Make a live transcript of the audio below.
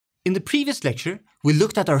In the previous lecture, we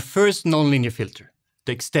looked at our first nonlinear filter,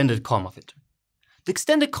 the extended comma filter. The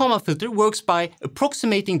extended comma filter works by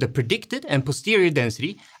approximating the predicted and posterior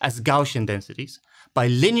density as Gaussian densities by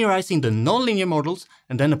linearizing the nonlinear models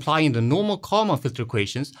and then applying the normal comma filter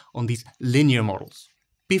equations on these linear models.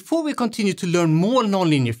 Before we continue to learn more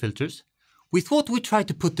nonlinear filters, we thought we'd try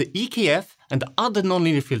to put the EKF and the other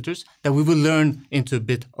nonlinear filters that we will learn into a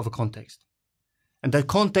bit of a context. And that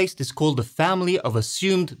context is called the family of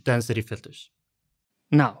assumed density filters.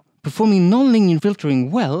 Now, performing nonlinear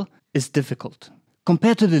filtering well is difficult.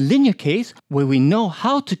 Compared to the linear case, where we know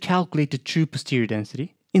how to calculate the true posterior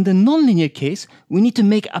density, in the nonlinear case, we need to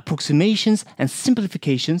make approximations and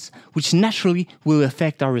simplifications which naturally will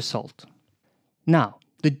affect our result. Now,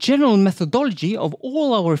 the general methodology of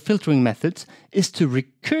all our filtering methods is to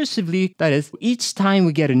recursively, that is, each time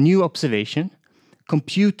we get a new observation,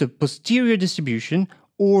 compute the posterior distribution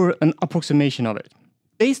or an approximation of it.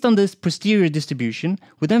 Based on this posterior distribution,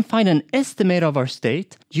 we then find an estimate of our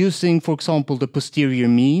state using, for example, the posterior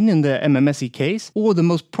mean in the MMSE case or the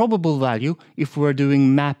most probable value if we're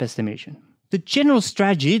doing map estimation. The general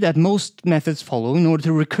strategy that most methods follow in order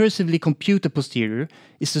to recursively compute the posterior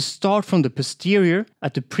is to start from the posterior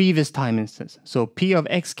at the previous time instance. So p of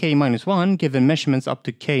xk minus 1 given measurements up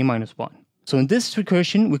to k minus 1. So in this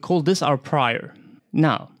recursion, we call this our prior.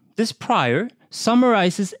 Now, this prior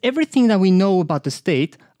summarizes everything that we know about the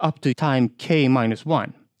state up to time k minus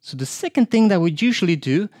 1. So the second thing that we usually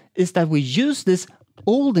do is that we use this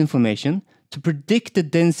old information to predict the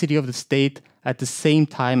density of the state at the same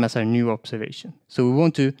time as our new observation. So we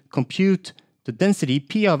want to compute the density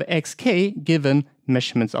p of xk given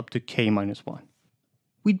measurements up to k minus 1.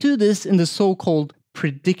 We do this in the so-called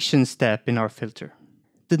prediction step in our filter.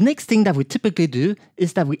 The next thing that we typically do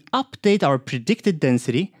is that we update our predicted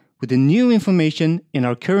density with the new information in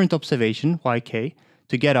our current observation, yk,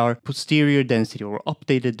 to get our posterior density or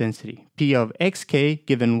updated density, p of xk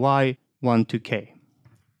given y1 to k.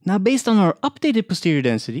 Now, based on our updated posterior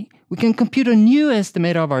density, we can compute a new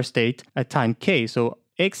estimate of our state at time k, so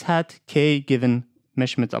x hat k given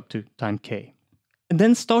measurements up to time k. And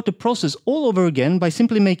then start the process all over again by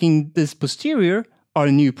simply making this posterior our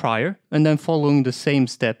new prior and then following the same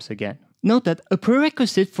steps again. Note that a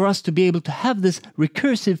prerequisite for us to be able to have this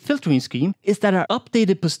recursive filtering scheme is that our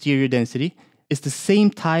updated posterior density is the same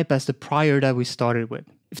type as the prior that we started with.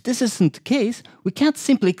 If this isn't the case, we can't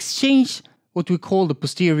simply exchange what we call the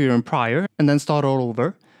posterior and prior and then start all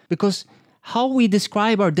over, because how we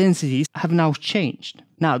describe our densities have now changed.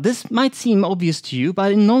 Now, this might seem obvious to you,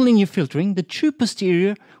 but in nonlinear filtering, the true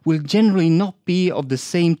posterior will generally not be of the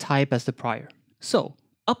same type as the prior. So,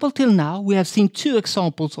 up until now, we have seen two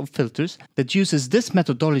examples of filters that uses this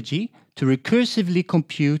methodology to recursively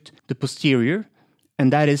compute the posterior,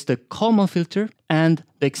 and that is the comma filter and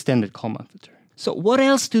the extended comma filter. So what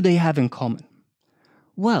else do they have in common?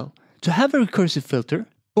 Well, to have a recursive filter,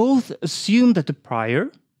 both assume that the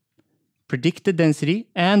prior, predicted density,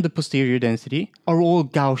 and the posterior density are all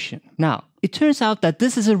Gaussian. Now, it turns out that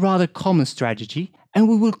this is a rather common strategy, and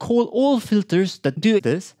we will call all filters that do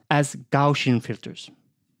this as Gaussian filters.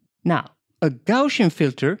 Now, a Gaussian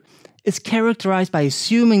filter is characterized by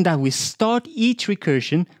assuming that we start each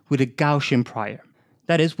recursion with a Gaussian prior.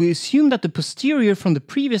 That is, we assume that the posterior from the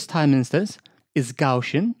previous time instance is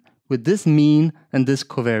Gaussian with this mean and this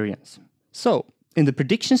covariance. So, in the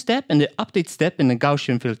prediction step and the update step in the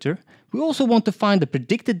Gaussian filter, we also want to find the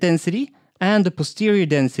predicted density and the posterior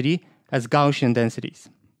density as Gaussian densities.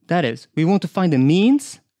 That is, we want to find the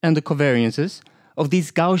means and the covariances of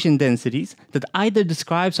these Gaussian densities that either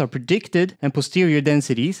describes our predicted and posterior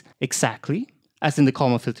densities exactly, as in the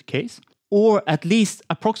comma filter case, or at least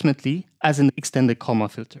approximately as in the extended comma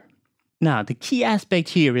filter. Now, the key aspect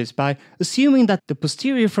here is by assuming that the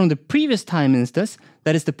posterior from the previous time instance,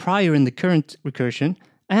 that is the prior in the current recursion,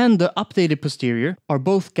 and the updated posterior are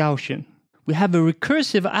both Gaussian. We have a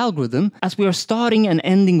recursive algorithm as we are starting and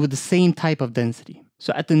ending with the same type of density.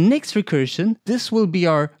 So at the next recursion, this will be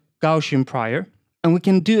our Gaussian prior, and we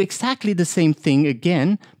can do exactly the same thing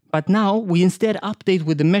again, but now we instead update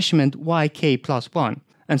with the measurement yk plus 1,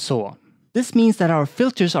 and so on. This means that our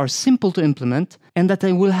filters are simple to implement and that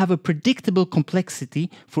they will have a predictable complexity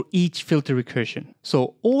for each filter recursion.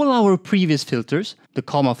 So all our previous filters, the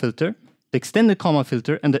comma filter, the extended comma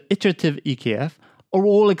filter, and the iterative EKF, are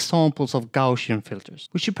all examples of Gaussian filters.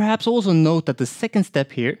 We should perhaps also note that the second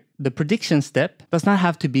step here, the prediction step, does not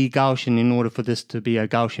have to be Gaussian in order for this to be a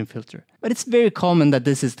Gaussian filter. But it's very common that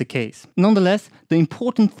this is the case. Nonetheless, the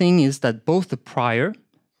important thing is that both the prior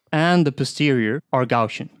and the posterior are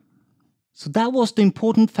Gaussian. So that was the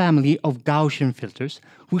important family of Gaussian filters,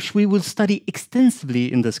 which we will study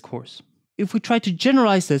extensively in this course. If we try to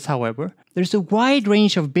generalize this, however, there's a wide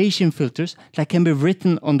range of Bayesian filters that can be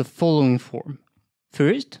written on the following form.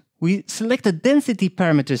 First, we select a density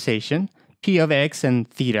parameterization, p of x and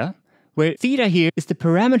theta, where theta here is the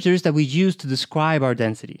parameters that we use to describe our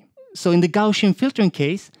density. So in the Gaussian filtering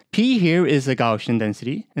case, p here is a Gaussian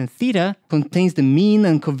density, and theta contains the mean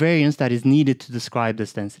and covariance that is needed to describe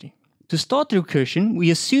this density. To start the recursion,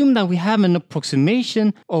 we assume that we have an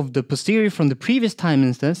approximation of the posterior from the previous time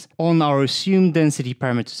instance on our assumed density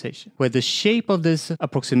parameterization, where the shape of this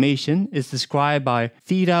approximation is described by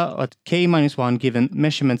theta at k-1 given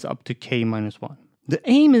measurements up to k-1. The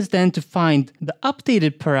aim is then to find the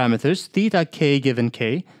updated parameters theta k given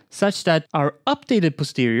k, such that our updated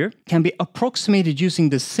posterior can be approximated using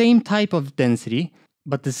the same type of density,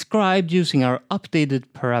 but described using our updated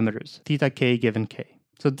parameters theta k given k.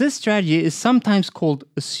 So this strategy is sometimes called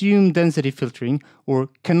assumed density filtering or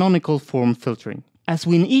canonical form filtering, as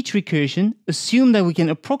we in each recursion assume that we can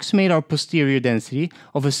approximate our posterior density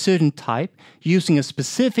of a certain type using a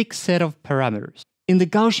specific set of parameters. In the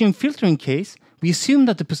Gaussian filtering case, we assume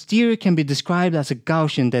that the posterior can be described as a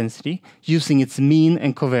Gaussian density using its mean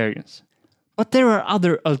and covariance. But there are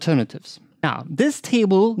other alternatives. Now, this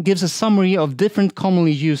table gives a summary of different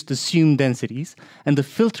commonly used assumed densities and the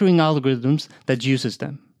filtering algorithms that uses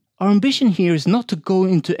them. Our ambition here is not to go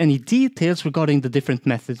into any details regarding the different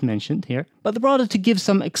methods mentioned here, but rather to give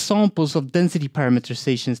some examples of density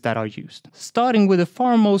parameterizations that are used, starting with the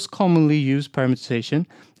far most commonly used parameterization,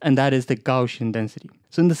 and that is the Gaussian density.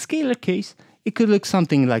 So in the scalar case, it could look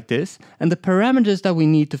something like this, and the parameters that we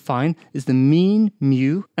need to find is the mean,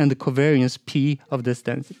 mu, and the covariance p of this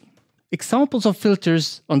density. Examples of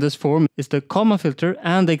filters on this form is the comma filter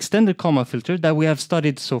and the extended comma filter that we have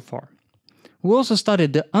studied so far. We also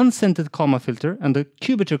studied the uncentered comma filter and the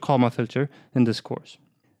cubital comma filter in this course.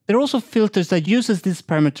 There are also filters that uses this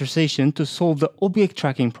parameterization to solve the object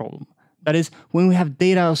tracking problem. That is, when we have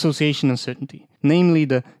data association uncertainty, namely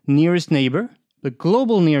the nearest neighbor, the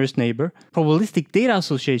global nearest neighbor, probabilistic data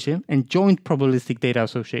association, and joint probabilistic data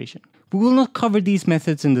association. We will not cover these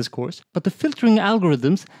methods in this course, but the filtering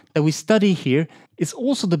algorithms that we study here is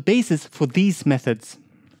also the basis for these methods.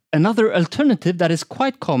 Another alternative that is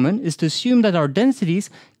quite common is to assume that our densities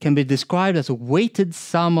can be described as a weighted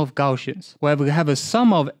sum of Gaussians, where we have a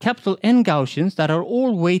sum of capital N Gaussians that are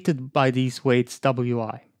all weighted by these weights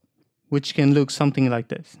Wi, which can look something like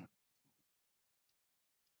this.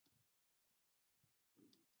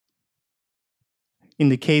 In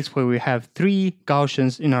the case where we have 3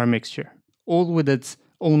 Gaussians in our mixture, all with its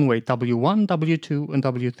own weight W1, W2, and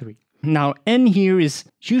W3. Now, n here is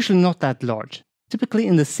usually not that large, typically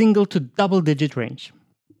in the single to double-digit range.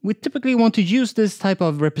 We typically want to use this type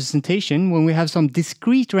of representation when we have some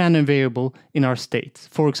discrete random variable in our states.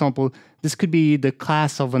 For example, this could be the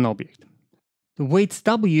class of an object. The weights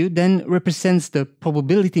W then represents the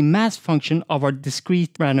probability mass function of our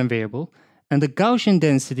discrete random variable, and the Gaussian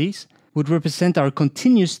densities would represent our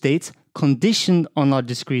continuous states conditioned on our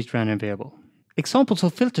discrete random variable. Examples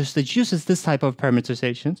of filters that uses this type of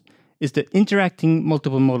parameterizations is the interacting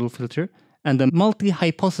multiple model filter and the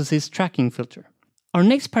multi-hypothesis tracking filter. Our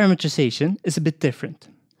next parameterization is a bit different.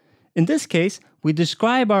 In this case, we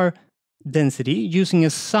describe our density using a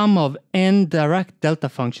sum of n Dirac delta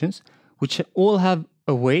functions, which all have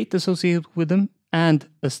a weight associated with them and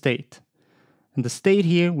a state. And the state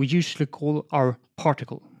here we usually call our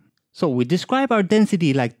particle. So we describe our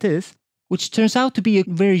density like this, which turns out to be a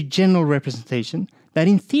very general representation that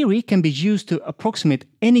in theory can be used to approximate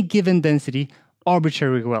any given density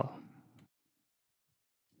arbitrarily well.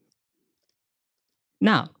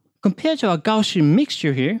 Now, compared to our Gaussian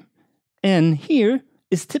mixture here, n here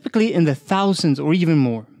is typically in the thousands or even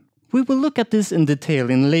more. We will look at this in detail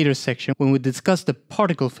in a later section when we discuss the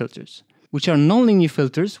particle filters, which are nonlinear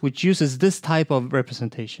filters which uses this type of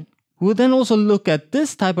representation. We'll then also look at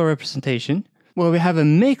this type of representation where we have a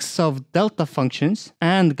mix of delta functions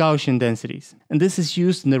and Gaussian densities, and this is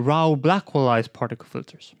used in the Rao-Blackwellized particle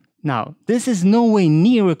filters. Now, this is no way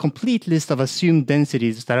near a complete list of assumed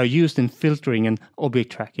densities that are used in filtering and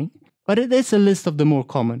object tracking, but it is a list of the more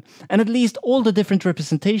common, and at least all the different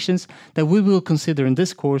representations that we will consider in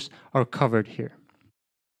this course are covered here.